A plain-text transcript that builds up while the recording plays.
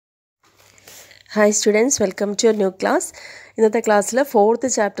Hi students, welcome to your new class. ഇന്നത്തെ ക്ലാസ്സിൽ 4th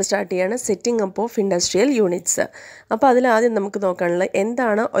chapter start ചെയ്യാണ് setting up of industrial units. അപ്പോൾ അതിലാദ്യം നമുക്ക് നോക്കാനുള്ള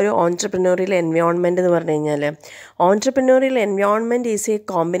എന്താണ് ഒരു ഓൺട്രപ്രനോറിയൽ എൻവയോൺമെൻറ്റ് എന്ന് പറഞ്ഞു കഴിഞ്ഞാൽ ഓൺട്രപ്രനോറിയൽ environment is A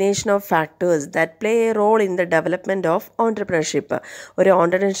combination of factors that play A role in the development of entrepreneurship. ഒരു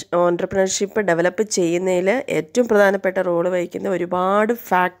ഓൺട്രപ്രണർഷിപ്പ് ഡെവലപ്പ് ചെയ്യുന്നതിൽ ഏറ്റവും പ്രധാനപ്പെട്ട റോൾ വഹിക്കുന്ന ഒരുപാട്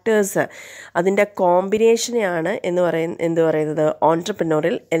ഫാക്ടേഴ്സ് അതിൻ്റെ കോമ്പിനേഷനെയാണ് എന്ത് പറയുന്നത്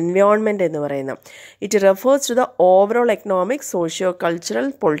ഓൺട്രപ്രനോറിയൽ എൻവയോൺമെൻറ്റ് എന്ന് പറയുന്നത്. It refers to the overall economic, socio-cultural,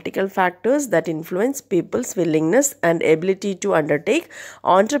 political factors that influence people's willingness and ability to undertake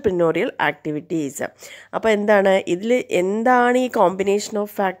entrepreneurial activities. അപ്പോൾ എന്താണ് ഈ കോമ്പിനേഷൻ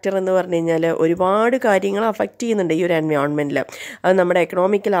ഓഫ് ഫാക്ടർ എന്ന് പറഞ്ഞു കഴിഞ്ഞാൽ ഒരുപാട് കാര്യങ്ങൾ അഫക്റ്റ് ചെയ്യുന്നുണ്ട് ഈ ഒരു എൻവയോൺമെൻറ്റിൽ. അത് നമ്മുടെ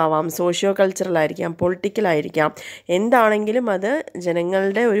എക്കണോമിക്കലാവാം, സോഷ്യോ കൾച്ചറലായിരിക്കാം, പൊളിറ്റിക്കലായിരിക്കാം, എന്താണെങ്കിലും അത്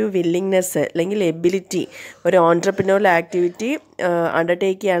ജനങ്ങളുടെ ഒരു വില്ലിങ്നെസ് അല്ലെങ്കിൽ എബിലിറ്റി, ഒരു ഓൺട്രപ്രനോറിയൽ ആക്ടിവിറ്റി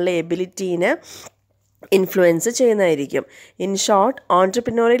അണ്ടർടേക്ക് ചെയ്യാനുള്ള എബിലിറ്റീനെ ഇൻഫ്ലുവൻസ് ചെയ്യുന്നതായിരിക്കും. In short,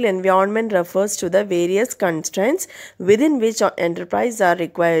 ഓൺട്രപ്രനോറിയൽ environment refers to the various constraints within which enterprise are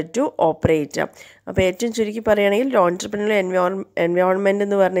required to operate. അപ്പോൾ ഏറ്റവും ചുരുക്കി പറയുകയാണെങ്കിൽ ഓൺട്രപ്രനോറിയൽ എൻവയോൺമെൻറ്റ്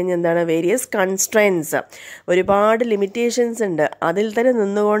എന്ന് പറഞ്ഞു കഴിഞ്ഞാൽ എന്താണ്, വേരിയസ് കൺസ്ട്രെയിൻസ്, ഒരുപാട് ലിമിറ്റേഷൻസ് ഉണ്ട്. അതിൽ തന്നെ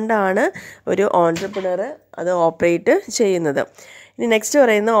നിന്നുകൊണ്ടാണ് ഒരു ഓൺട്രപ്രനർ അത് ഓപ്പറേറ്റ് ചെയ്യുന്നത്. ഇനി നെക്സ്റ്റ്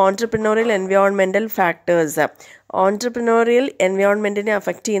പറയുന്നത് ഓൺട്രപ്രനോറിയൽ എൻവയോൺമെൻറ്റൽ ഫാക്ടേഴ്സ്. ഓൺട്രപ്രനോറിയൽ എൻവയോൺമെൻറ്റിനെ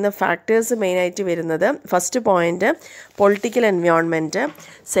അഫക്റ്റ് ചെയ്യുന്ന ഫാക്ടേഴ്സ് മെയിനായിട്ട് വരുന്നത്, first point political environment,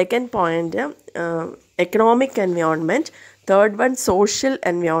 second point economic environment, third one social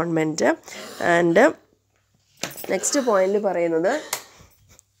environment, and next point പറയുന്നത്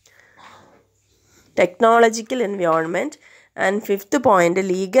technological environment, and fifth point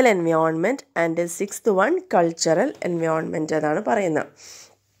legal environment, and sixth one cultural environment. അതാണ് പറയുന്നത്.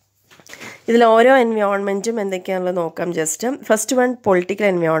 ഇതിൽ ഓരോ എൻവയോൺമെൻറ്റും എന്തൊക്കെയാണെന്നുള്ളത് നോക്കാം just. First one political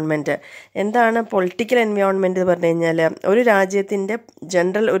environment. എന്താണ് political environment എന്ന് പറഞ്ഞു കഴിഞ്ഞാൽ ഒരു രാജ്യത്തിൻ്റെ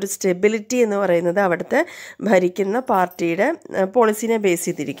ജനറൽ ഒരു സ്റ്റെബിലിറ്റി എന്ന് പറയുന്നത് അവിടുത്തെ ഭരിക്കുന്ന പാർട്ടിയുടെ പോളിസിനെ ബേസ്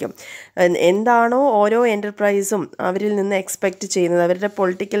ചെയ്തിരിക്കും. എന്താണോ ഓരോ എൻ്റർപ്രൈസും അവരിൽ നിന്ന് എക്സ്പെക്റ്റ് ചെയ്യുന്നത്, അവരുടെ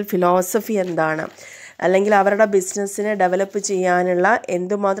പൊളിറ്റിക്കൽ ഫിലോസഫി എന്താണ്, അല്ലെങ്കിൽ അവരുടെ ബിസിനസ്സിനെ ഡെവലപ്പ് ചെയ്യാനുള്ള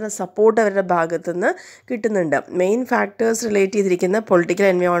എന്തുമാത്രം സപ്പോർട്ട് അവരുടെ ഭാഗത്തുനിന്ന് കിട്ടുന്നുണ്ട്. മെയിൻ ഫാക്ടേഴ്സ് റിലേറ്റ് ചെയ്തിരിക്കുന്ന പൊളിറ്റിക്കൽ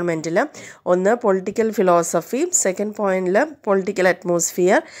എൻവയോൺമെൻറ്റിൽ ഒന്ന് പൊളിറ്റിക്കൽ ഫിലോസഫി, സെക്കൻഡ് പോയിന്റിൽ political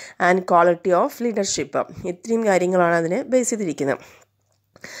atmosphere and quality of leadership. ഇത്രയും കാര്യങ്ങളാണ് അതിനെ ബേസ് ചെയ്തിരിക്കുന്നത്.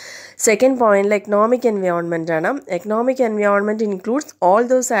 സെക്കൻഡ് പോയിന്റിൽ എക്കണോമിക് എൻവയോൺമെൻ്റ് ആണ്. Economic environment includes all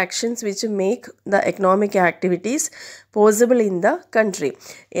those actions which make the economic activities possible in the country.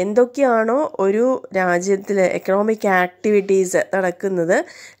 എന്തൊക്കെയാണോ ഒരു രാജ്യത്തിൽ എക്കണോമിക് ആക്ടിവിറ്റീസ് നടക്കുന്നത്,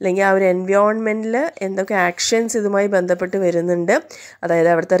 അല്ലെങ്കിൽ ആ ഒരു എൻവയോൺമെൻറ്റിൽ എന്തൊക്കെ ആക്ഷൻസ് ഇതുമായി ബന്ധപ്പെട്ട് വരുന്നുണ്ട്, അതായത്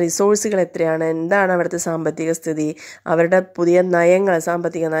അവിടുത്തെ റിസോഴ്സുകൾ എത്രയാണ്, എന്താണ് അവിടുത്തെ സാമ്പത്തിക സ്ഥിതി, അവരുടെ പുതിയ നയങ്ങൾ,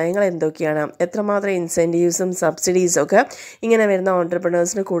 സാമ്പത്തിക നയങ്ങൾ എന്തൊക്കെയാണ്, എത്രമാത്രം ഇൻസെൻറ്റീവ്സും സബ്സിഡീസും ഒക്കെ ഇങ്ങനെ വരുന്ന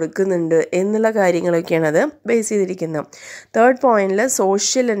ഓൺട്രപ്രണേഴ്സിന് കൊടുക്കുന്നുണ്ട് എന്നുള്ള കാര്യങ്ങളൊക്കെയാണ് അത് ബേസ് ചെയ്തിരിക്കുന്നത്. തേർഡ് പോയിന്റിൽ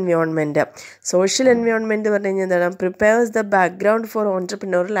സോഷ്യൽ എൻവയോൺമെൻറ്റ്. സോഷ്യൽ എൻവയോൺമെൻറ്റ് പറഞ്ഞു കഴിഞ്ഞാൽ എന്താണ്, prepares the background four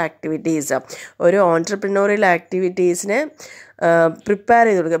ഓൺട്രപ്രനോറിയൽ activities. ഒരു ഓൺട്രപ്രനോറിയൽ ആക്ടിവിറ്റീസിനെ പ്രിപ്പയർ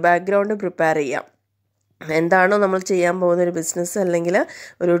ചെയ്ത് കൊടുക്കുക, ബാക്ക്ഗ്രൗണ്ട് പ്രിപ്പയർ ചെയ്യുക. എന്താണോ നമ്മൾ ചെയ്യാൻ പോകുന്ന ഒരു ബിസിനസ് അല്ലെങ്കിൽ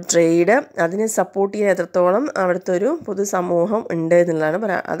ഒരു ട്രേഡ്, അതിനെ സപ്പോർട്ട് ചെയ്യാൻ എത്രത്തോളം അവിടുത്തെ ഒരു പൊതുസമൂഹം ഉണ്ട് എന്നുള്ളതാണ്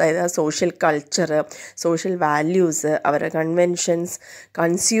പറയുക. അതായത് ആ സോഷ്യൽ കൾച്ചർ, സോഷ്യൽ വാല്യൂസ്, അവരുടെ കൺവെൻഷൻസ്,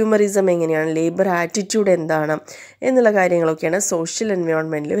 കൺസ്യൂമറിസം എങ്ങനെയാണ്, ലേബർ ആറ്റിറ്റ്യൂഡ് എന്താണ് എന്നുള്ള കാര്യങ്ങളൊക്കെയാണ് സോഷ്യൽ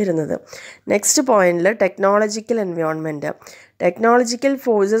എൻവയോൺമെൻറ്റിൽ വരുന്നത്. നെക്സ്റ്റ് പോയിന്റിൽ technological environment. Technological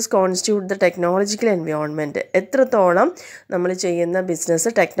forces constitute the technological environment. എത്രത്തോളം നമ്മൾ ചെയ്യുന്ന ബിസിനസ്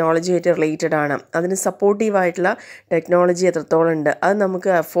ടെക്നോളജിയായിട്ട് റിലേറ്റഡ് ആണ്, അതിന് സപ്പോർട്ടീവായിട്ടുള്ള ടെക്നോളജി എത്രത്തോളം ഉണ്ട്, അത്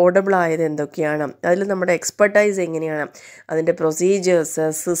നമുക്ക് അഫോർഡബിൾ ആയത് എന്തൊക്കെയാണ്, അതിൽ നമ്മുടെ എക്സ്പെർട്ടൈസ് എങ്ങനെയാണ്, അതിൻ്റെ procedures,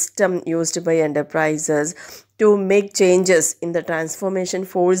 system used by enterprises to make changes in the transformation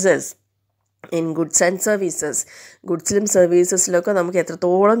forces in goods and services. ഗുഡ്സിലും സർവീസസിലൊക്കെ നമുക്ക്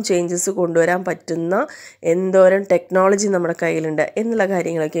എത്രത്തോളം ചേഞ്ചസ് കൊണ്ടുവരാൻ പറ്റുന്ന എന്തോരം ടെക്നോളജി നമ്മുടെ കയ്യിലുണ്ട് എന്നുള്ള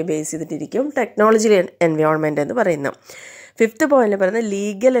കാര്യങ്ങളൊക്കെ ബേസ് ചെയ്തിട്ടിരിക്കും ടെക്നോളജി എൻവയോൺമെൻറ്റ് എന്ന് പറയുന്നത്. ഫിഫ്ത്ത് പോയിന്റ് പറയുന്നത്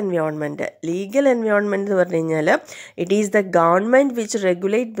ലീഗൽ എൻവയോൺമെൻറ്റ്. ലീഗൽ എൻവയോൺമെൻറ്റ് എന്ന് പറഞ്ഞു കഴിഞ്ഞാൽ it is the government which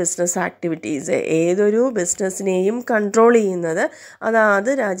regulate business activities. ഏതൊരു ബിസിനസ്സിനെയും കൺട്രോൾ ചെയ്യുന്നത് അതാത്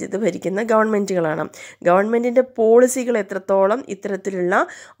രാജ്യത്ത് ഭരിക്കുന്ന ഗവൺമെൻറ്റുകളാണ്. ഗവൺമെൻറ്റിൻ്റെ പോളിസികൾ എത്രത്തോളം ഇത്തരത്തിലുള്ള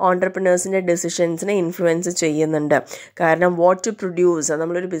ഓൺട്രപ്രണേഴ്സിൻ്റെ ഡെസിഷൻസിനെ ഇൻഫ്ലുവൻസ് ചെയ്യുന്നുണ്ട്. കാരണം വാട്ട് ടു പ്രൊഡ്യൂസ്,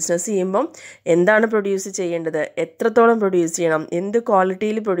 നമ്മളൊരു ബിസിനസ് ചെയ്യുമ്പം എന്താണ് പ്രൊഡ്യൂസ് ചെയ്യേണ്ടത്, എത്രത്തോളം പ്രൊഡ്യൂസ് ചെയ്യണം, എന്ത്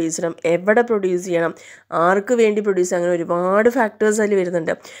ക്വാളിറ്റിയിൽ പ്രൊഡ്യൂസ് ചെയ്യണം, എവിടെ പ്രൊഡ്യൂസ് ചെയ്യണം, ആർക്ക് വേണ്ടി പ്രൊഡ്യൂസ്, അങ്ങനെ ഒരുപാട് ഫാക്ടേഴ്സ് അതിൽ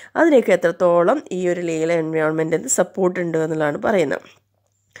വരുന്നുണ്ട്. അതിനെയൊക്കെ എത്രത്തോളം ഈ ഒരു ലീഗൽ എൻവയോൺമെൻറ്റിന് സപ്പോർട്ട് ഉണ്ട് എന്നുള്ളതാണ് പറയുന്നത്.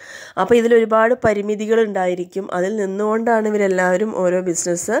 അപ്പോൾ ഇതിലൊരുപാട് പരിമിതികളുണ്ടായിരിക്കും. അതിൽ നിന്നുകൊണ്ടാണ് ഇവരെല്ലാവരും ഓരോ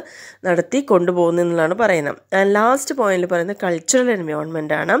ബിസിനസ് നടത്തി കൊണ്ടുപോകുന്നത് എന്നുള്ളതാണ് പറയുന്നത്. ആൻഡ് ലാസ്റ്റ് പോയിന്റിൽ പറയുന്നത് കൾച്ചറൽ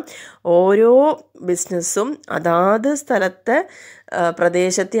എൻവയോൺമെൻ്റ് ആണ്. ഓരോ ബിസിനസ്സും അതാത് സ്ഥലത്തെ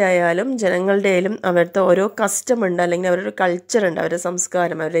പ്രദേശത്തെ ആയാലും ജനങ്ങളുടെ ആയാലും അവരുടെ ഓരോ കസ്റ്റം ഉണ്ട്, അല്ലെങ്കിൽ അവരുടെ കൾച്ചർ ഉണ്ട്, അവരുടെ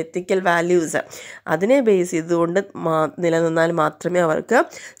സംസ്കാരം, അവരുടെ എത്തിക്കൽ വാല്യൂസ്, അതിനെ ബേസ് ചെയ്തുകൊണ്ട് നിലനിന്നാൽ മാത്രമേ അവർക്ക്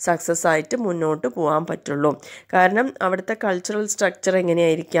സക്സസ് ആയിട്ട് മുന്നോട്ട് പോകാൻ പറ്റുള്ളൂ. കാരണം അവിടുത്തെ കൾച്ചറൽ സ്ട്രക്ചർ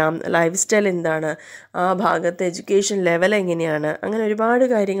എങ്ങനെയായിരിക്കാം, ലൈഫ് സ്റ്റൈൽ എന്താണ്, ആ ഭാഗത്തെ എഡ്യൂക്കേഷൻ ലെവൽ എങ്ങനെയാണ്, അങ്ങനെ ഒരുപാട്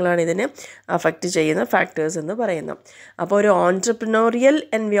കാര്യങ്ങളാണ് ഇതിനെ അഫക്റ്റ് ചെയ്യുന്ന ഫാക്ടേഴ്സ് എന്ന് പറയുന്നത്. അപ്പോൾ ഒരു ഓൺട്രപ്രനോറിയൽ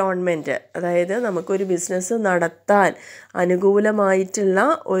എൻവയോൺമെൻറ്റ്, അതായത് നമുക്കൊരു ബിസിനസ് നടത്താൻ അനുകൂലമായിട്ടുള്ള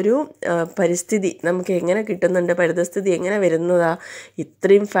ഒരു പരിസ്ഥിതി നമുക്ക് എങ്ങനെ കിട്ടുന്നുണ്ട്, പരിതസ്ഥിതി എങ്ങനെ വരുന്നതാ,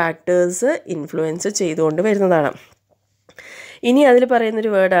 ഇത്രയും ഫാക്ടേഴ്സ് ഇൻഫ്ലുവൻസ് ചെയ്തുകൊണ്ട് വരുന്നതാണ്. ഇനി അതിൽ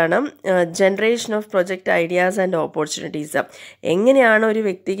പറയുന്നൊരു വേർഡാണ് generation of project ideas and opportunities. എങ്ങനെയാണ് ഒരു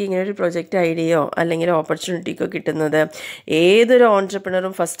വ്യക്തിക്ക് ഇങ്ങനെ ഒരു പ്രൊജക്റ്റ് ഐഡിയയോ അല്ലെങ്കിൽ ഓപ്പർച്യൂണിറ്റിക്കോ കിട്ടുന്നത്? ഏതൊരു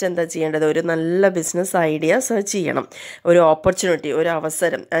ഓൺട്രപ്രണറും ഫസ്റ്റ് എന്താ ചെയ്യേണ്ടത്? ഒരു നല്ല ബിസിനസ് ഐഡിയ സെർച്ച് ചെയ്യണം, ഒരു ഓപ്പർച്യൂണിറ്റി, ഒരു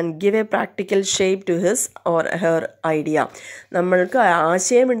അവസരം, and give A practical shape to his or her idea. നമ്മൾക്ക്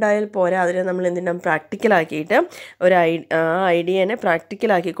ആശയം ഉണ്ടായാൽ പോരാ, അതിനെ നമ്മൾ എന്തിനാ പ്രാക്ടിക്കലാക്കിയിട്ട് ഒരു ഐഡിയനെ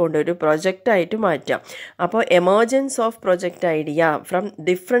പ്രാക്ടിക്കലാക്കിക്കൊണ്ട് ഒരു പ്രൊജക്റ്റായിട്ട് മാറ്റാം. അപ്പോൾ emergence of project idea from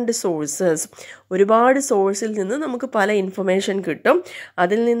different sources, ഒരുപാട് സോഴ്സിൽ നിന്ന് നമുക്ക് പല ഇൻഫർമേഷൻ കിട്ടും.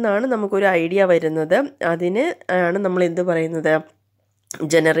 അതിൽ നിന്നാണ് നമുക്കൊരു ഐഡിയ വരുന്നത്. അതിന് ആണ് നമ്മൾ എന്ത് പറയുന്നത്?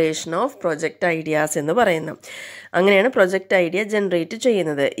 ജനറേഷൻ ഓഫ് പ്രൊജക്റ്റ് ഐഡിയാസ് എന്ന് പറയുന്നത്. അങ്ങനെയാണ് പ്രൊജക്റ്റ് ഐഡിയ ജനറേറ്റ്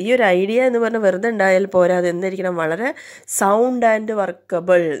ചെയ്യുന്നത്. ഈ ഒരു ഐഡിയ എന്ന് പറഞ്ഞാൽ വെറുതെ ഉണ്ടായാൽ പോരാ, അത് എന്തായിരിക്കണം? വളരെ sound and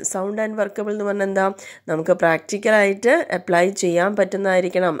workable. Sound and workable എന്ന് പറഞ്ഞാൽ എന്താ? നമുക്ക് പ്രാക്ടിക്കലായിട്ട് അപ്ലൈ ചെയ്യാൻ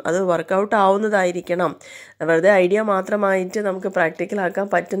പറ്റുന്നതായിരിക്കണം, അത് വർക്കൗട്ട് ആവുന്നതായിരിക്കണം. വെറുതെ ഐഡിയ മാത്രമായിട്ട് നമുക്ക് പ്രാക്ടിക്കലാക്കാൻ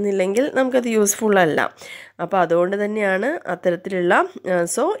പറ്റുന്നില്ലെങ്കിൽ നമുക്കത് യൂസ്ഫുൾ അല്ല. അപ്പോൾ അതുകൊണ്ട് തന്നെയാണ് അത്തരത്തിലുള്ള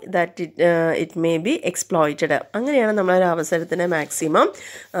so that it may be exploited. അങ്ങനെയാണ് നമ്മളൊരു അവസരത്തിനെ മാക്സിമം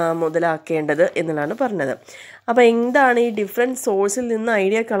മുതലാക്കേണ്ടത് എന്നുള്ളതാണ് പറഞ്ഞത്. അപ്പോൾ എന്താണ് ഈ ഡിഫറെൻറ്റ് സോഴ്സിൽ നിന്ന്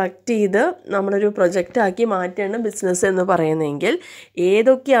ഐഡിയ കളക്ട് ചെയ്ത് നമ്മളൊരു പ്രൊജക്റ്റാക്കി മാറ്റേണ്ട ബിസിനസ് എന്ന് പറയുന്നതെങ്കിൽ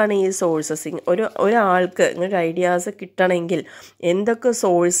ഏതൊക്കെയാണ് ഈ സോഴ്സസ്? ഒരാൾക്ക് ഇങ്ങനെ ഐഡിയാസ് കിട്ടണമെങ്കിൽ എന്തൊക്കെ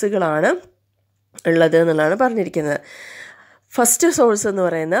സോഴ്സുകളാണ് ഉള്ളത് എന്നുള്ളതാണ് പറഞ്ഞിരിക്കുന്നത്. ഫസ്റ്റ് സോഴ്സ് എന്ന്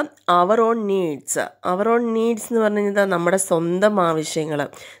പറയുന്നത് അവർ on needs. Our on needs എന്ന് പറഞ്ഞു കഴിഞ്ഞാൽ നമ്മുടെ സ്വന്തം ആവശ്യങ്ങൾ.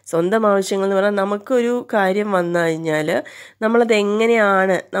 സ്വന്തം ആവശ്യങ്ങൾ എന്ന് പറഞ്ഞാൽ നമുക്കൊരു കാര്യം വന്നു കഴിഞ്ഞാൽ നമ്മളത്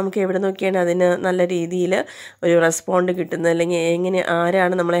എങ്ങനെയാണ്, നമുക്ക് എവിടെ നോക്കിയാണ് അതിന് നല്ല രീതിയിൽ ഒരു റെസ്പോണ്ട് കിട്ടുന്നത്, അല്ലെങ്കിൽ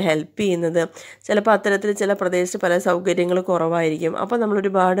ആരാണ് നമ്മളെ ഹെൽപ്പ് ചെയ്യുന്നത്. ചിലപ്പോൾ അത്തരത്തിൽ ചില പ്രദേശത്ത് പല സൗകര്യങ്ങൾ കുറവായിരിക്കും. അപ്പോൾ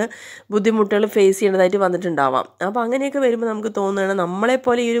നമ്മളൊരുപാട് ബുദ്ധിമുട്ടുകൾ ഫേസ് ചെയ്യേണ്ടതായിട്ട് വന്നിട്ടുണ്ടാവാം. അപ്പോൾ അങ്ങനെയൊക്കെ വരുമ്പോൾ നമുക്ക് തോന്നുകയാണ്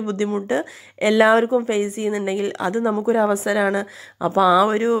നമ്മളെപ്പോലെ ഈ ഒരു ബുദ്ധിമുട്ട് എല്ലാവർക്കും ഫേസ് ചെയ്യുന്നുണ്ടെങ്കിൽ അത് നമുക്കൊരു അവസരം. അപ്പോൾ ആ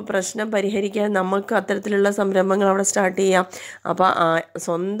ഒരു പ്രശ്നം പരിഹരിക്കാൻ നമുക്ക് അത്തരത്തിലുള്ള സംരംഭങ്ങൾ അവിടെ സ്റ്റാർട്ട് ചെയ്യാം. അപ്പോൾ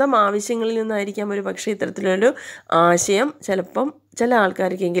സ്വന്തം ആവശ്യങ്ങളിൽ നിന്നായിരിക്കാം ഒരു പക്ഷേ ഇത്തരത്തിലൊരു ആശയം ചിലപ്പം ചില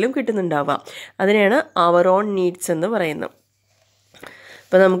ആൾക്കാർക്കെങ്കിലും കിട്ടുന്നുണ്ടാവാം. അതിനെയാണ് അവർ ഓൺ നീഡ്സ് എന്ന് പറയുന്നത്.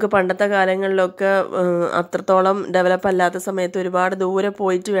 ഇപ്പോൾ നമുക്ക് പണ്ടത്തെ കാലങ്ങളിലൊക്കെ അത്രത്തോളം ഡെവലപ്പ് അല്ലാത്ത സമയത്ത് ഒരുപാട് ദൂരെ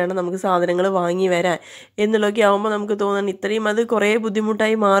പോയിട്ട് വേണം നമുക്ക് സാധനങ്ങൾ വാങ്ങി വരാൻ എന്നുള്ളതൊക്കെ ആകുമ്പോൾ നമുക്ക് തോന്നണം ഇത്രയും അത് കുറേ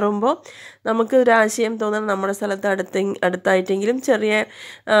ബുദ്ധിമുട്ടായി മാറുമ്പോൾ നമുക്ക് ഒരാശയം തോന്നണം നമ്മുടെ സ്ഥലത്ത് അടുത്തായിട്ടെങ്കിലും ചെറിയ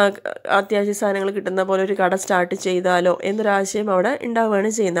അത്യാവശ്യ സാധനങ്ങൾ കിട്ടുന്ന പോലെ ഒരു കട സ്റ്റാർട്ട് ചെയ്താലോ എന്നൊരാശയം അവിടെ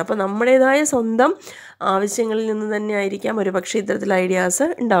ഉണ്ടാവുകയാണ് ചെയ്യുന്നത്. അപ്പോൾ നമ്മുടേതായ സ്വന്തം ആവശ്യങ്ങളിൽ നിന്ന് തന്നെ ആയിരിക്കാം ഒരു പക്ഷേ ഇത്തരത്തിൽ ഐഡിയാസ്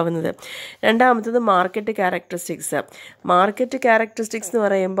ഉണ്ടാവുന്നത്. രണ്ടാമത്തത് മാർക്കറ്റ് ക്യാരക്ടറിസ്റ്റിക്സ്. മാർക്കറ്റ് ക്യാരക്ടറിസ്റ്റിക്സ് എന്ന്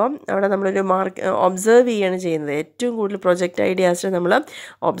പറയുമ്പം അവിടെ നമ്മളൊരു ഒബ്സർവ് ചെയ്യുകയാണ് ചെയ്യുന്നത്. ഏറ്റവും കൂടുതൽ പ്രൊജക്റ്റ് ഐഡിയാസിന് നമ്മൾ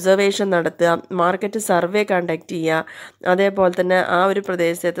ഒബ്സർവേഷൻ നടത്തുക, മാർക്കറ്റ് സർവേ കണ്ടക്ട് ചെയ്യുക, അതേപോലെ തന്നെ ആ ഒരു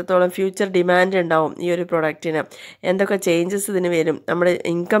പ്രദേശത്ത് എത്രത്തോളം ഫ്യൂച്ചർ ഡിമാൻഡ് ഉണ്ടാവും ഈ ഒരു പ്രൊഡക്റ്റിന്, എന്തൊക്കെ ചേഞ്ചസ് ഇതിന് വരും, നമ്മുടെ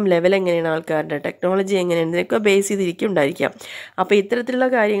ഇൻകം ലെവൽ എങ്ങനെയാണ്, ആൾക്കാരുടെ ടെക്നോളജി എങ്ങനെയാണ്, ഇതിനൊക്കെ ബേസ് ചെയ്തിരിക്കും ഉണ്ടായിരിക്കാം. അപ്പോൾ ഇത്തരത്തിലുള്ള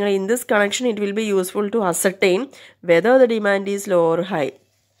കാര്യങ്ങൾ in this connection it will be useful to ascertain whether the demand is low or high.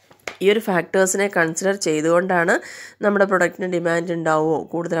 ഈ ഒരു ഫാക്ടേഴ്സിനെ കൺസിഡർ ചെയ്തുകൊണ്ടാണ് നമ്മുടെ പ്രൊഡക്റ്റിന് ഡിമാൻഡ് ഉണ്ടാവുമോ,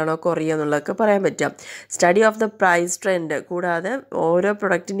 കൂടുതലാണോ കുറയോ എന്നുള്ളതൊക്കെ പറയാൻ പറ്റുക. Study of the price trend, കൂടാതെ ഓരോ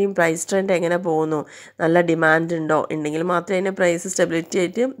പ്രൊഡക്റ്റിൻ്റെയും പ്രൈസ് ട്രെൻഡ് എങ്ങനെ പോകുന്നു, നല്ല ഡിമാൻഡ് ഉണ്ടോ, ഉണ്ടെങ്കിൽ മാത്രമേ അതിൻ്റെ പ്രൈസ് സ്റ്റെബിലിറ്റി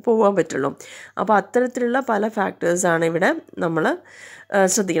ആയിട്ട് പോകാൻ പറ്റുള്ളൂ. അപ്പോൾ അത്തരത്തിലുള്ള പല ഫാക്ടേഴ്സാണ് ഇവിടെ നമ്മൾ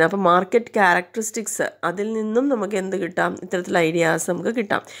ശ്രദ്ധിക്കണം. അപ്പോൾ മാർക്കറ്റ് ക്യാരക്ടറിസ്റ്റിക്സ്, അതിൽ നിന്നും നമുക്ക് എന്ത് കിട്ടാം? ഇത്തരത്തിലുള്ള ഐഡിയാസ് നമുക്ക്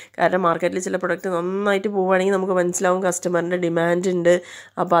കിട്ടാം. കാരണം മാർക്കറ്റിൽ ചില പ്രൊഡക്റ്റ് നന്നായിട്ട് പോവുകയാണെങ്കിൽ നമുക്ക് മനസ്സിലാവും കസ്റ്റമറിൻ്റെ ഡിമാൻഡ് ഉണ്ട്,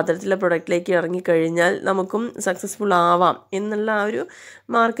 അപ്പോൾ അത്തരത്തിലുള്ള പ്രൊഡക്റ്റിലേക്ക് ഇറങ്ങിക്കഴിഞ്ഞാൽ നമുക്കും സക്സസ്ഫുൾ ആവാം എന്നുള്ള ആ ഒരു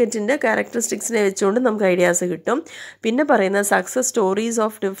മാർക്കറ്റിൻ്റെ ക്യാരക്ടറിസ്റ്റിക്സിനെ വെച്ചുകൊണ്ട് നമുക്ക് ഐഡിയാസ് കിട്ടും. പിന്നെ പറയുന്ന success stories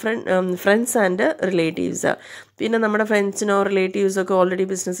of different friends and relatives. പിന്നെ നമ്മുടെ ഫ്രണ്ട്സിനോ റിലേറ്റീവ്സൊക്കെ ഓൾറെഡി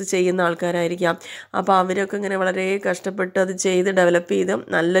ബിസിനസ് ചെയ്യുന്ന ആൾക്കാരായിരിക്കാം. അപ്പോൾ അവരൊക്കെ ഇങ്ങനെ വളരെ കഷ്ടപ്പെട്ട് അത് ചെയ്ത് ഡെവലപ്പ് ചെയ്ത്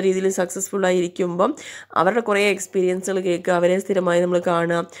നല്ല രീതിയിൽ സക്സസ്ഫുൾ ആയിരിക്കുമ്പം അവരുടെ കുറേ എക്സ്പീരിയൻസുകൾ കേൾക്കുക, അവരെ സ്ഥിരമായി നമ്മൾ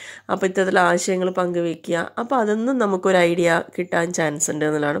കാണുക, അപ്പോൾ ഇത്തരത്തിലുള്ള ആശയങ്ങൾ പങ്കുവയ്ക്കുക. അപ്പോൾ അതൊന്നും നമുക്കൊരു ഐഡിയ കിട്ടാൻ ചാൻസ് ഉണ്ട്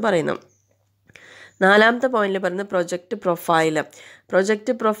എന്നുള്ളതാണ് പറയുന്നത്. 4ാമത്തെ പോയിന്റിൽ പറയുന്നത് പ്രൊജക്റ്റ് പ്രൊഫൈൽ.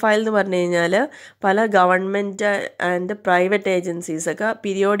 പ്രൊജക്റ്റ് പ്രൊഫൈൽ എന്ന് പറഞ്ഞു കഴിഞ്ഞാൽ പല ഗവൺമെൻറ് ആൻഡ് പ്രൈവറ്റ് ഏജൻസീസൊക്കെ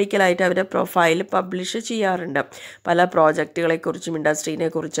പീരിയോഡിക്കലായിട്ട് അവരുടെ പ്രൊഫൈൽ പബ്ലിഷ് ചെയ്യാറുണ്ട്. പല പ്രോജക്റ്റുകളെക്കുറിച്ചും ഇൻഡസ്ട്രീനെ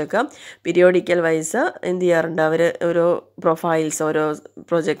കുറിച്ചൊക്കെ പീരിയോഡിക്കൽ വൈസ് എന്ത് ചെയ്യാറുണ്ട്, അവർ ഓരോ പ്രൊഫൈൽസ്, ഓരോ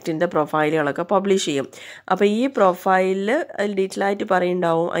പ്രൊജക്റ്റിൻ്റെ പ്രൊഫൈലുകളൊക്കെ പബ്ലിഷ് ചെയ്യും. അപ്പോൾ ഈ പ്രൊഫൈലിൽ അതിൽ ഡീറ്റെയിൽ ആയിട്ട്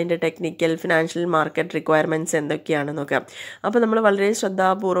പറയുന്നുണ്ടാവും അതിൻ്റെ ടെക്നിക്കൽ ഫിനാൻഷ്യൽ മാർക്കറ്റ് റിക്വയർമെൻറ്റ്സ് എന്തൊക്കെയാണെന്നൊക്കെ. അപ്പോൾ നമ്മൾ വളരെ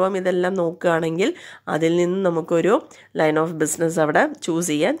ശ്രദ്ധാപൂർവം ഇതെല്ലാം നോക്കുകയാണെങ്കിൽ അതിൽ നിന്ന് നമുക്കൊരു ലൈൻ ഓഫ് ബിസിനസ് അവിടെ ചൂസ്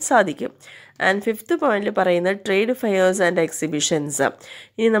ചെയ്യാൻ സാധിക്കും. ആൻഡ് 5th പോയിന്റിൽ പറയുന്നത് ട്രേഡ് ഫെയേഴ്സ് ആൻഡ് എക്സിബിഷൻസ്.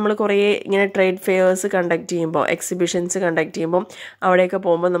 ഇനി നമ്മൾ കുറേ ഇങ്ങനെ ട്രേഡ് ഫെയേഴ്സ് കണ്ടക്ട് ചെയ്യുമ്പോൾ, എക്സിബിഷൻസ് കണ്ടക്ട് ചെയ്യുമ്പോൾ അവിടെയൊക്കെ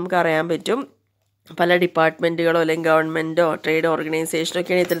പോകുമ്പോൾ നമുക്ക് അറിയാൻ പറ്റും പല ഡിപ്പാർട്ട്മെൻറ്റുകളോ അല്ലെങ്കിൽ ഗവൺമെൻറ്റോ ട്രേഡ്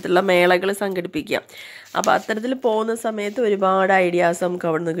ഓർഗനൈസേഷനൊക്കെയാണ് ഇത്തരത്തിലുള്ള മേളകൾ സംഘടിപ്പിക്കുക. അപ്പോൾ അത്തരത്തിൽ പോകുന്ന സമയത്ത് ഒരുപാട് ഐഡിയാസ് നമുക്ക്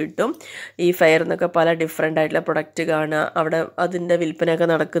അവിടെ നിന്ന് കിട്ടും. ഈ ഫെയർ എന്നൊക്കെ പല ഡിഫറെൻ്റ് ആയിട്ടുള്ള പ്രൊഡക്റ്റ് കാണുക, അവിടെ അതിൻ്റെ വിൽപ്പനയൊക്കെ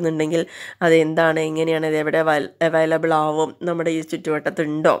നടക്കുന്നുണ്ടെങ്കിൽ അതെന്താണ്, എങ്ങനെയാണ്, ഇത് എവിടെ അവൈലബിൾ ആവും, നമ്മുടെ ഈ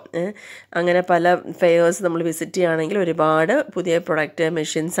ചുറ്റുവട്ടത്തുണ്ടോ, അങ്ങനെ പല ഫെയേഴ്സ് നമ്മൾ വിസിറ്റ് ചെയ്യുകയാണെങ്കിൽ ഒരുപാട് പുതിയ പ്രൊഡക്റ്റ്,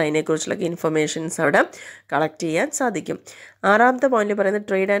 മെഷീൻസ്, അതിനെക്കുറിച്ചുള്ള ഇൻഫർമേഷൻസ് അവിടെ കളക്ട് ചെയ്യാൻ സാധിക്കും. 6ാമത്തെ പോയിന്റ് പറയുന്നത്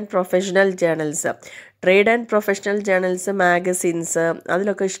trade and professional journals. Trade and professional journals, magazines,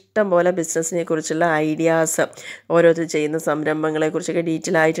 അതിലൊക്കെ ഇഷ്ടം പോലെ ബിസിനസ്സിനെ കുറിച്ചുള്ള ഐഡിയാസ്, ഓരോരുത്തർ ചെയ്യുന്ന സംരംഭങ്ങളെക്കുറിച്ചൊക്കെ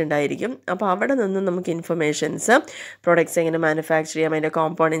ഡീറ്റെയിൽ ആയിട്ടുണ്ടായിരിക്കും. അപ്പോൾ അവിടെ നിന്ന് നമുക്ക് ഇൻഫർമേഷൻസ്, പ്രൊഡക്ട്സ് എങ്ങനെ മാനുഫാക്ചർ ചെയ്യാം, അതിൻ്റെ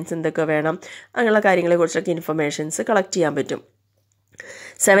കോമ്പോണൻസ് എന്തൊക്കെ വേണം, അങ്ങനെയുള്ള കാര്യങ്ങളെക്കുറിച്ചൊക്കെ ഇൻഫർമേഷൻസ് കളക്ട് ചെയ്യാൻ പറ്റും.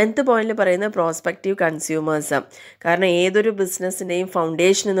 7th പോയിന്റിൽ പറയുന്നത് പ്രോസ്പെക്റ്റീവ് കൺസ്യൂമേഴ്സ്. കാരണം ഏതൊരു ബിസിനസ്സിൻ്റെയും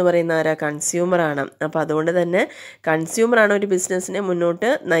ഫൗണ്ടേഷൻ എന്ന് പറയുന്ന ആരാ, കൺസ്യൂമറാണ്. അപ്പോൾ അതുകൊണ്ട് തന്നെ കൺസ്യൂമറാണ് ഒരു ബിസിനസ്സിനെ മുന്നോട്ട്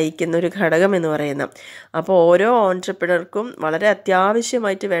നയിക്കുന്ന ഒരു ഘടകം എന്ന് പറയുന്നത്. അപ്പോൾ ഓരോ ഓൺട്രപ്രണർക്കും വളരെ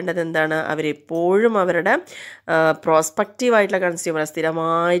അത്യാവശ്യമായിട്ട് വേണ്ടത് എന്താണ്, അവരെപ്പോഴും അവരുടെ പ്രോസ്പെക്റ്റീവായിട്ടുള്ള കൺസ്യൂമർ,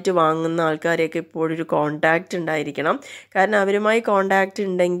 സ്ഥിരമായിട്ട് വാങ്ങുന്ന ആൾക്കാരെയൊക്കെ എപ്പോഴും ഒരു കോൺടാക്റ്റ് ഉണ്ടായിരിക്കണം. കാരണം അവരുമായി കോൺടാക്റ്റ്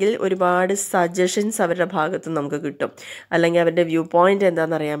ഉണ്ടെങ്കിൽ ഒരുപാട് സജഷൻസ് അവരുടെ ഭാഗത്ത് നമുക്ക് കിട്ടും, അല്ലെങ്കിൽ അവരുടെ വ്യൂ പോയിൻ്റ്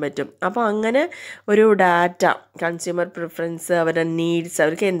എന്താണെന്നറിയാൻ പറ്റും. അപ്പോൾ അങ്ങനെ ഒരു ഡാറ്റ, കൺസ്യൂമർ പ്രിഫറൻസ്, അവരുടെ നീഡ്സ്,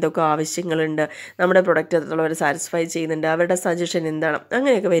 അവർക്ക് എന്തൊക്കെ ആവശ്യങ്ങളുണ്ട്, നമ്മുടെ പ്രൊഡക്റ്റ് എത്രത്തോളം അവർ സാറ്റിസ്ഫൈ ചെയ്യുന്നുണ്ട്, അവരുടെ സജഷൻ എന്താണ്,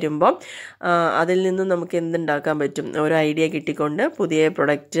 അങ്ങനെയൊക്കെ വരുമ്പോൾ അതിൽ നിന്നും നമുക്ക് എന്തുണ്ടാക്കാൻ പറ്റും, ഒരു ഐഡിയ കിട്ടിക്കൊണ്ട് പുതിയ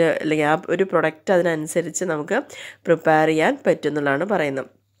പ്രൊഡക്റ്റ് അല്ലെങ്കിൽ ആ ഒരു പ്രൊഡക്റ്റ് അതിനനുസരിച്ച് നമുക്ക് പ്രിപ്പയർ ചെയ്യാൻ പറ്റും എന്നുള്ളതാണ് പറയുന്നത്.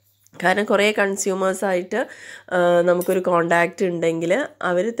 കാരണം കുറേ കൺസ്യൂമേഴ്സായിട്ട് നമുക്കൊരു കോണ്ടാക്റ്റ് ഉണ്ടെങ്കിൽ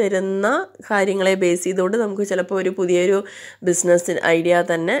അവർ തരുന്ന കാര്യങ്ങളെ ബേസ് ചെയ്തുകൊണ്ട് നമുക്ക് ചിലപ്പോൾ ഒരു പുതിയൊരു ബിസിനസ് ഐഡിയ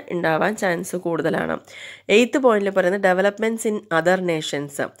തന്നെ ഉണ്ടാവാൻ ചാൻസ് കൂടുതലാണ്. 8th പോയിന്റിൽ പറയുന്നത് developments in other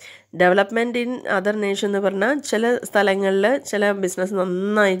Nations. Development in other nation എന്ന് പറഞ്ഞാൽ ചില സ്ഥലങ്ങളിൽ ചില ബിസിനസ്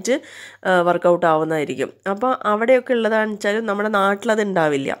നന്നായിട്ട് വർക്കൗട്ട് ആവുന്നതായിരിക്കും. അപ്പോൾ അവിടെയൊക്കെ ഉള്ളതാണെന്ന് വെച്ചാലും നമ്മുടെ നാട്ടിലത്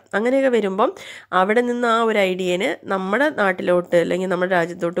ഉണ്ടാവില്ല. അങ്ങനെയൊക്കെ വരുമ്പം അവിടെ നിന്ന് ആ ഒരു ഐഡിയനെ നമ്മുടെ നാട്ടിലോട്ട് അല്ലെങ്കിൽ നമ്മുടെ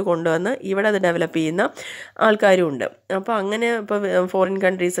രാജ്യത്തോട്ട് കൊണ്ടുവന്ന് ഇവിടെ അത് ഡെവലപ്പ് ചെയ്യുന്ന ആൾക്കാരും ഉണ്ട്. അപ്പോൾ അങ്ങനെ ഇപ്പോൾ ഫോറിൻ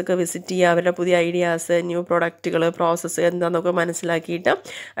കൺട്രീസൊക്കെ വിസിറ്റ് ചെയ്യുക, അവരുടെ പുതിയ ഐഡിയാസ്, ന്യൂ പ്രൊഡക്റ്റുകൾ, പ്രോസസ്സ് എന്താണെന്നൊക്കെ മനസ്സിലാക്കിയിട്ട്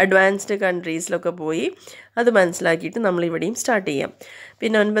അഡ്വാൻസ്ഡ് കൺട്രീസിലൊക്കെ പോയി അത് മനസ്സിലാക്കിയിട്ട് നമ്മളിവിടെയും സ്റ്റാർട്ട് ചെയ്യാം.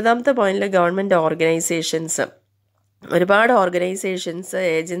 പിന്നെ 9ാമത്തെ പോയിന്റിൽ ഗവൺമെൻറ് ഓർഗനൈസേഷൻസ്. ഒരുപാട് ഓർഗനൈസേഷൻസ്,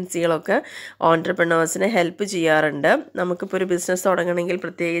 ഏജൻസികളൊക്കെ ഓൺട്രപ്രണേഴ്സിനെ ഹെൽപ്പ് ചെയ്യാറുണ്ട്. നമുക്കിപ്പോൾ ഒരു ബിസിനസ് തുടങ്ങണമെങ്കിൽ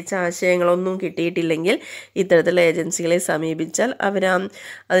പ്രത്യേകിച്ച് ആശയങ്ങളൊന്നും കിട്ടിയിട്ടില്ലെങ്കിൽ ഇത്തരത്തിലുള്ള ഏജൻസികളെ സമീപിച്ചാൽ അവർ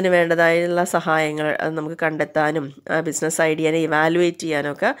അതിന് വേണ്ടതായുള്ള സഹായങ്ങൾ അത് നമുക്ക് കണ്ടെത്താനും ബിസിനസ് ഐഡിയനെ ഇവാലുവേറ്റ്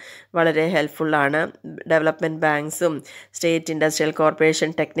ചെയ്യാനൊക്കെ വളരെ ഹെൽപ്ഫുള്ളാണ്. Development ബാങ്ക്സും state industrial corporation,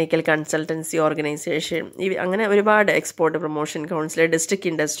 technical consultancy organisation, അങ്ങനെ ഒരുപാട് export promotion council, district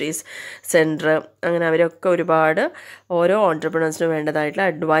industries centre, അങ്ങനെ അവരൊക്കെ ഒരുപാട് ഓരോ ഓൺട്രപ്രണേഴ്സിനും വേണ്ടതായിട്ടുള്ള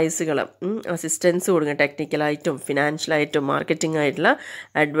അഡ്വൈസുകൾ, അസിസ്റ്റൻസ് കൊടുക്കുക, ടെക്നിക്കലായിട്ടും ഫിനാൻഷ്യലായിട്ടും മാർക്കറ്റിംഗ് ആയിട്ടുള്ള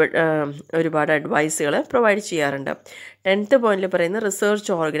ഒരുപാട് അഡ്വൈസുകൾ പ്രൊവൈഡ് ചെയ്യാറുണ്ട്. 10th പോയിന്റിൽ പറയുന്ന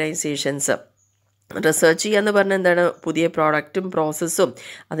റിസർച്ച് ഓർഗനൈസേഷൻസ്. റിസർച്ച് ചെയ്യുക എന്ന് പറഞ്ഞാൽ എന്താണ്, പുതിയ പ്രോഡക്റ്റും പ്രോസസ്സും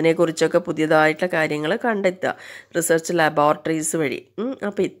അതിനെക്കുറിച്ചൊക്കെ പുതിയതായിട്ടുള്ള കാര്യങ്ങൾ കണ്ടെത്തുക, റിസർച്ച് ലാബോറട്ടറീസ് വഴി.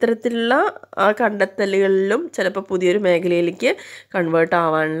 അപ്പോൾ ഇത്തരത്തിലുള്ള ആ കണ്ടെത്തലുകളിലും ചിലപ്പോൾ പുതിയൊരു മേഖലയിലേക്ക് കൺവേർട്ട്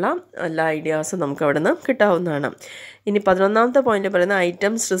ആവാനുള്ള എല്ലാ ഐഡിയാസും നമുക്ക് അവിടെ നിന്ന് കിട്ടാവുന്നതാണ്. ഇനി 11ാമത്തെ പോയിന്റ് പറയുന്നത്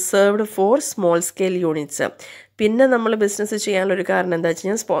items reserved for small scale units. പിന്നെ നമ്മൾ ബിസിനസ് ചെയ്യാനുള്ളൊരു കാരണം എന്താ വെച്ച്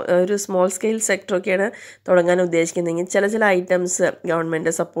കഴിഞ്ഞാൽ ഒരു സ്മോൾ സ്കെയിൽ സെക്ടറൊക്കെയാണ് തുടങ്ങാൻ ഉദ്ദേശിക്കുന്നതെങ്കിൽ ചില ഐറ്റംസ്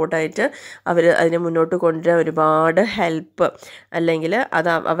ഗവൺമെൻറ് സപ്പോർട്ടായിട്ട് അവർ അതിനെ മുന്നോട്ട് കൊണ്ടുവരാൻ ഒരുപാട് ഹെൽപ്പ്, അല്ലെങ്കിൽ അത്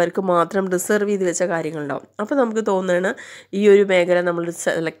അവർക്ക് മാത്രം റിസർവ് ചെയ്ത് വെച്ച കാര്യങ്ങളുണ്ടാവും. അപ്പോൾ നമുക്ക് തോന്നുകയാണ് ഈ ഒരു മേഖല നമ്മൾ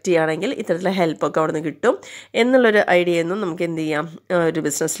സെലക്ട് ചെയ്യുകയാണെങ്കിൽ ഇത്തരത്തിലുള്ള ഹെൽപ്പൊക്കെ അവിടെ നിന്ന് കിട്ടും എന്നുള്ളൊരു ഐഡിയയിൽ നിന്നും നമുക്ക് എന്ത് ചെയ്യാം, ഒരു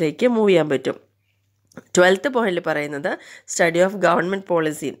ബിസിനസ്സിലേക്ക് മൂവ് ചെയ്യാൻ പറ്റും. 12th പോയിന്റിൽ പറയുന്നത് സ്റ്റഡി ഓഫ് ഗവൺമെൻറ്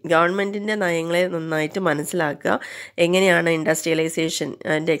പോളിസി. ഗവൺമെൻറ്റിൻ്റെ നയങ്ങളെ നന്നായിട്ട് മനസ്സിലാക്കുക. എങ്ങനെയാണ് industrialisation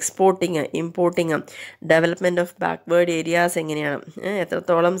and exporting, importing, development of backward areas എങ്ങനെയാണ്,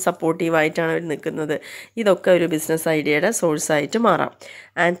 എത്രത്തോളം സപ്പോർട്ടീവായിട്ടാണ് അവർ നിൽക്കുന്നത്, ഇതൊക്കെ ഒരു ബിസിനസ് ഐഡിയയുടെ സോഴ്സായിട്ട് മാറാം.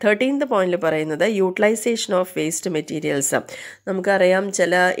 ആൻഡ് 13th പോയിന്റിൽ പറയുന്നത് യൂട്ടിലൈസേഷൻ ഓഫ് വേസ്റ്റ് മെറ്റീരിയൽസ്. നമുക്കറിയാം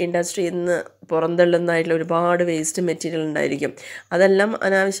ചില ഇൻഡസ്ട്രിയിൽ നിന്ന് പുറന്തള്ളുന്നതായിട്ടുള്ള ഒരുപാട് വേസ്റ്റ് മെറ്റീരിയൽ ഉണ്ടായിരിക്കും. അതെല്ലാം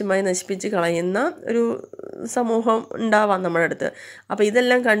അനാവശ്യമായി നശിപ്പിച്ച് കളയുന്ന ഒരു സമൂഹം ഉണ്ടാവാം നമ്മുടെ അടുത്ത്. അപ്പോൾ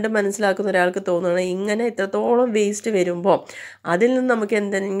ഇതെല്ലാം കണ്ട് മനസ്സിലാക്കുന്ന ഒരാൾക്ക് തോന്നുന്നത് ഇങ്ങനെ ഇത്രത്തോളം വേസ്റ്റ് വരുമ്പോൾ അതിൽ നിന്ന് നമുക്ക്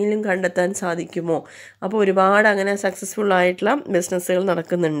എന്തെങ്കിലും കണ്ടെത്താൻ സാധിക്കുമോ. അപ്പോൾ ഒരുപാട് അങ്ങനെ സക്സസ്ഫുൾ ആയിട്ടുള്ള ബിസിനസ്സുകൾ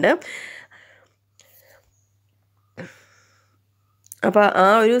നടക്കുന്നുണ്ട്. അപ്പോൾ ആ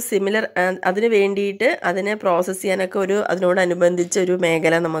ഒരു സിമിലർ അതിന് വേണ്ടിയിട്ട് അതിനെ പ്രോസസ്സ് ചെയ്യാനൊക്കെ അതിനോടനുബന്ധിച്ച് ഒരു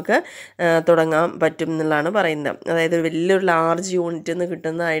മേഖല നമുക്ക് തുടങ്ങാൻ പറ്റും എന്നുള്ളതാണ് പറയുന്നത്. അതായത് വലിയൊരു ലാർജ് യൂണിറ്റിൽ നിന്ന്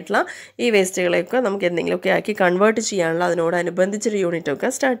കിട്ടുന്നതായിട്ടുള്ള ഈ വേസ്റ്റുകളെയൊക്കെ നമുക്ക് എന്തെങ്കിലുമൊക്കെ ആക്കി കൺവേർട്ട് ചെയ്യാനുള്ള അതിനോടനുബന്ധിച്ചൊരു യൂണിറ്റൊക്കെ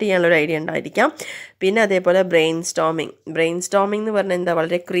സ്റ്റാർട്ട് ചെയ്യാനുള്ള ഒരു ഐഡിയ ഉണ്ടായിരിക്കാം. പിന്നെ അതേപോലെ ബ്രെയിൻ സ്റ്റോമിങ് എന്ന് പറഞ്ഞാൽ എന്താ,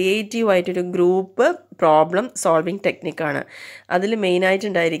 വളരെ ക്രിയേറ്റീവായിട്ടൊരു ഗ്രൂപ്പ് പ്രോബ്ലം സോൾവിങ് ടെക്നിക്കാണ്. അതിൽ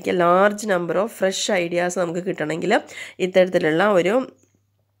മെയിനായിട്ടുണ്ടായിരിക്കുക large number of fresh ideas നമുക്ക് കിട്ടണമെങ്കിൽ ഇത്തരത്തിലുള്ള ഒരു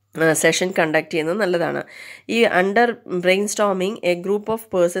സെഷൻ കണ്ടക്ട് ചെയ്യുന്നത് നല്ലതാണ്. ഈ under brain storming A group of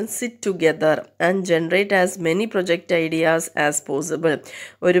persons sit together and generate as many project ideas as possible.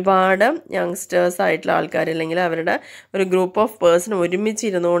 ഒരുപാട് യങ്സ്റ്റേഴ്സ് ആയിട്ടുള്ള ആൾക്കാർ അല്ലെങ്കിൽ അവരുടെ ഒരു ഗ്രൂപ്പ് ഓഫ് പേഴ്സൺ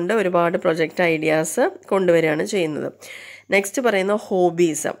ഒരുമിച്ചിരുന്നുകൊണ്ട് ഒരുപാട് പ്രൊജക്റ്റ് ഐഡിയാസ് കൊണ്ടുവരികയാണ് ചെയ്യുന്നത്. നെക്സ്റ്റ് പറയുന്ന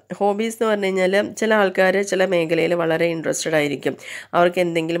ഹോബീസ് എന്ന് പറഞ്ഞു കഴിഞ്ഞാൽ ചില ആൾക്കാർ ചില മേഖലയിൽ വളരെ ഇൻട്രസ്റ്റഡ് ആയിരിക്കും. അവർക്ക്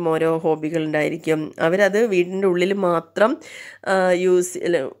എന്തെങ്കിലും ഓരോ ഹോബികൾ ഉണ്ടായിരിക്കും. അവരത് വീടിൻ്റെ ഉള്ളിൽ മാത്രം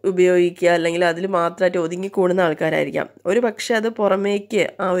ഉപയോഗിക്കുക അല്ലെങ്കിൽ അതിൽ മാത്രമായിട്ട് ഒതുങ്ങിക്കൂടുന്ന ആൾക്കാരായിരിക്കാം. ഒരു പക്ഷേ അത് പുറമേക്ക്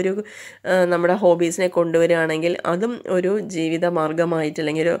ആ ഒരു നമ്മുടെ ഹോബീസിനെ കൊണ്ടുവരികയാണെങ്കിൽ അതും ഒരു ജീവിത മാർഗമായിട്ട്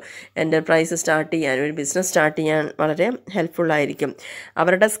അല്ലെങ്കിൽ ഒരു എൻ്റർപ്രൈസ് സ്റ്റാർട്ട് ചെയ്യാൻ, ഒരു ബിസിനസ് സ്റ്റാർട്ട് ചെയ്യാൻ വളരെ ഹെൽപ്ഫുള്ളായിരിക്കും.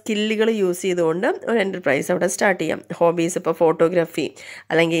 അവരുടെ സ്കില്ലുകൾ യൂസ് ചെയ്തുകൊണ്ട് ഒരു എൻ്റർപ്രൈസ് അവിടെ സ്റ്റാർട്ട് ചെയ്യാം. ഹോബീസ് ഇപ്പോൾ ഫോട്ടോഗ്രാഫി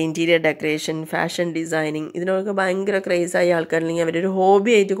അല്ലെങ്കിൽ ഇൻറ്റീരിയർ ഡെക്കറേഷൻ, ഫാഷൻ ഡിസൈനിങ്, ഇതിനൊക്കെ ഭയങ്കര ക്രേസായ ആൾക്കാരുണ്ടെങ്കിൽ അവരൊരു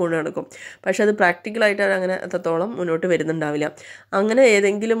ഹോബി ആയിട്ട് കൊണ്ടു നടക്കും. പക്ഷെ അത് പ്രാക്ടിക്കലായിട്ട് അങ്ങനെ അത്രത്തോളം മുന്നോട്ട് വരുന്നുണ്ടാവില്ല. അങ്ങനെ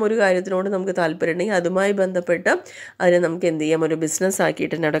ഏതെങ്കിലും ഒരു കാര്യത്തിനോട് നമുക്ക് താല്പര്യമുണ്ടെങ്കിൽ അതുമായി ബന്ധപ്പെട്ട് അതിനെ നമുക്ക് എന്ത് ചെയ്യാം, ഒരു ബിസിനസ്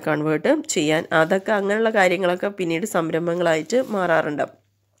ആക്കിയിട്ട് തന്നെ അവിടെ കൺവേർട്ട് ചെയ്യാൻ. അതൊക്കെ അങ്ങനെയുള്ള കാര്യങ്ങളൊക്കെ പിന്നീട് സംരംഭങ്ങളായിട്ട് മാറാറുണ്ട്.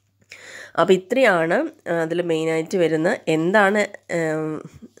 അപ്പോൾ ഇത്രയാണ് അതിൽ മെയിനായിട്ട് വരുന്ന എന്താണ്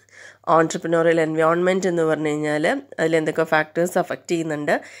ഓൺട്രപ്രനോറിയൽ എൻവയോൺമെൻറ്റ് എന്ന് പറഞ്ഞു കഴിഞ്ഞാൽ അതിലെന്തൊക്കെ ഫാക്ടേഴ്സ് അഫക്റ്റ്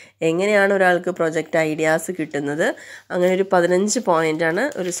ചെയ്യുന്നുണ്ട്, എങ്ങനെയാണ് ഒരാൾക്ക് പ്രൊജക്റ്റ് ഐഡിയാസ് കിട്ടുന്നത്, അങ്ങനെ ഒരു 15 പോയിൻ്റാണ്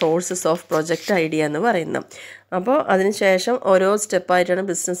ഒരു സോഴ്സസ് ഓഫ് പ്രൊജക്റ്റ് ഐഡിയ എന്ന് പറയുന്നത്. അപ്പോൾ അതിനുശേഷം ഓരോ സ്റ്റെപ്പായിട്ടാണ്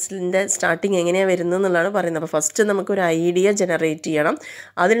ബിസിനസ്സിൻ്റെ സ്റ്റാർട്ടിങ് എങ്ങനെയാണ് വരുന്നത് എന്നുള്ളതാണ് പറയുന്നത്. അപ്പോൾ ഫസ്റ്റ് നമുക്കൊരു ഐഡിയ ജനറേറ്റ് ചെയ്യണം.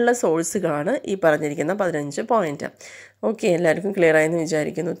 അതിനുള്ള സോഴ്സുകളാണ് ഈ പറഞ്ഞിരിക്കുന്ന 15 പോയിൻ്റ്. ഓക്കെ, എല്ലാവർക്കും ക്ലിയർ ആയെന്ന്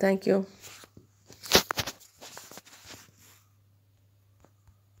വിചാരിക്കുന്നു. താങ്ക്